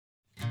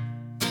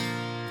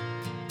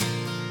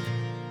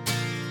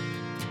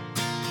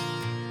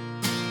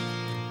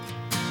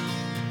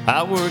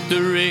I work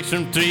the rigs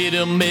from 3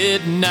 till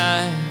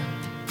midnight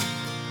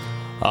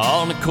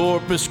on the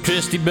Corpus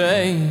Christi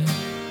Bay.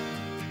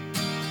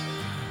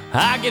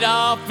 I get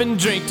off and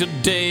drink till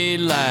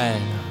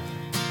daylight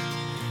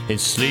and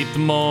sleep the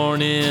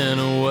morning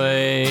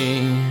away.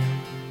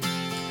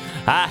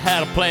 I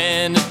had a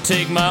plan to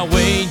take my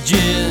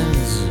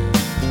wages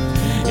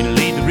and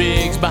leave the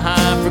rigs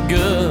behind for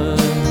good,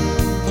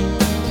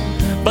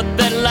 but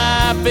that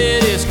life,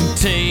 it is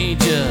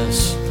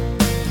contagious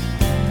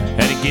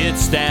and it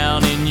gets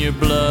down in your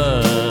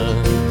blood.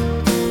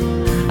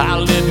 I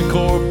lived in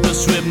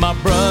Corpus with my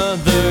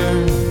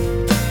brother.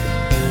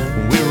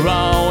 We were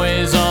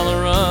always on the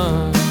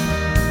run.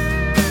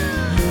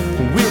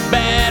 We were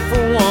bad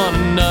for one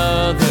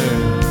another.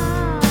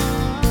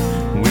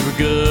 We were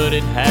good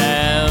at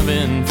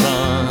having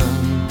fun.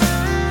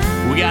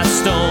 We got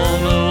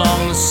stoned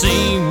along the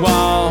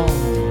seawall.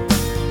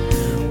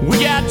 We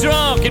got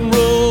drunk and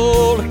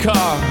rolled a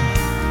car.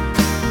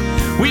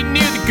 We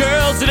knew the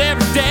girls at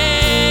every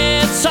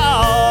dance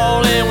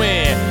hall, and we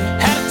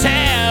had a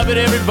tab at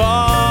every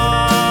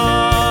bar.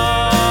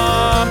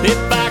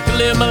 If I could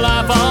live my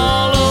life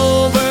all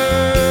over,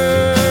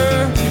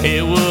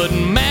 it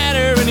wouldn't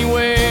matter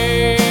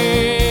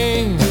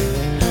anyway,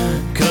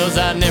 'cause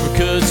I never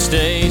could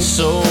stay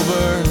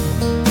sober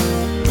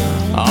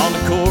on the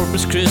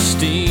Corpus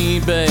Christi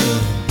Bay.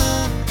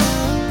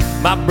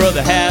 My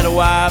brother had a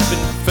wife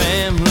and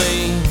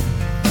family.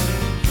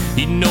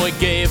 You know he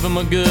gave him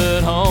a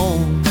good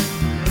home,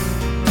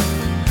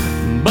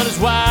 but his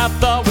wife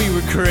thought we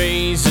were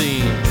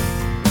crazy,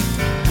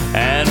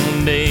 and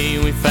one day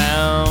we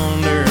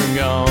found her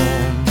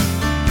gone.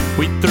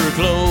 We threw her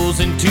clothes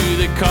into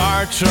the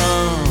car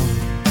trunk,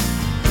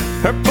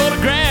 her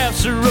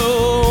photographs, her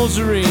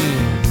rosary.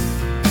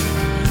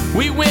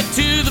 We went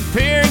to the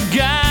pier and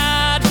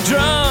got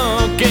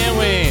drunk, and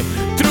we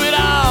threw it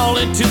all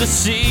into the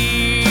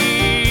sea.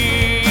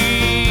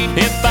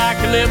 If I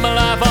could live my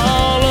life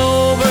all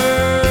over,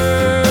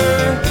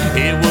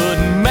 it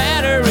wouldn't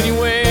matter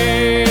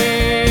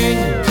anyway,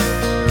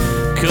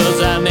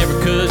 'cause I never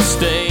could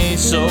stay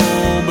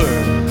sober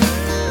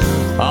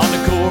on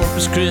the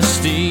Corpus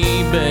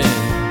Christi Bay.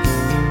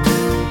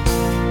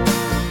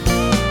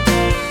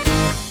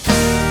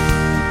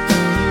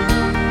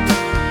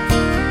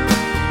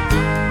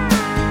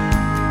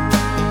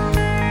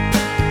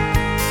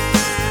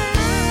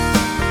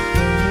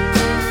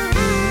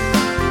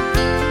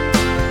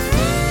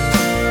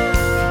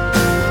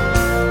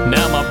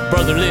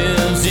 Brother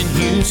lives in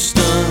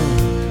Houston.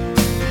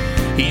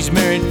 He's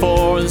married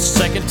for the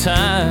second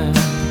time.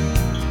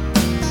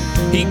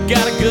 He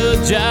got a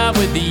good job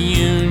with the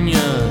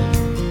union,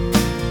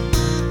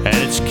 and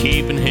it's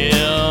keeping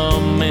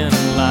him in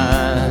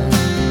line.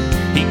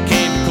 He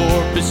came to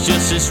Corpus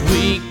just this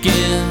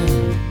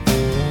weekend.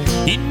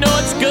 You know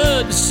it's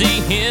good to see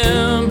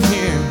him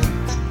here.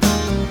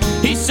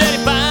 He said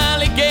he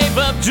finally gave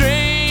up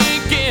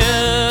drinking,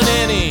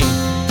 and he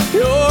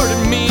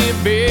ordered me a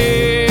beer.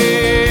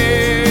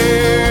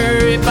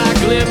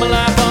 Live my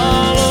life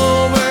all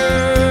over,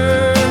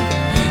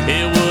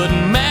 it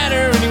wouldn't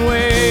matter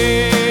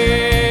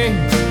anyway,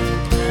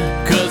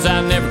 'cause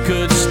I never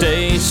could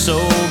stay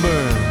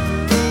sober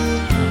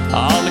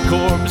on the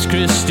Corpus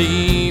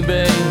Christi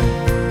Bay.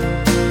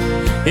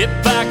 If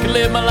I could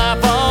live my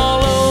life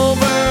all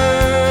over,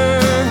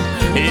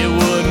 it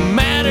wouldn't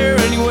matter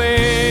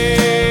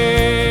anyway,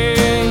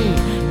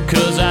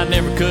 'cause I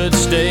never could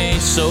stay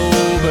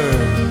sober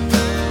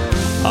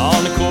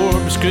on the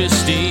Corpus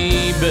Christi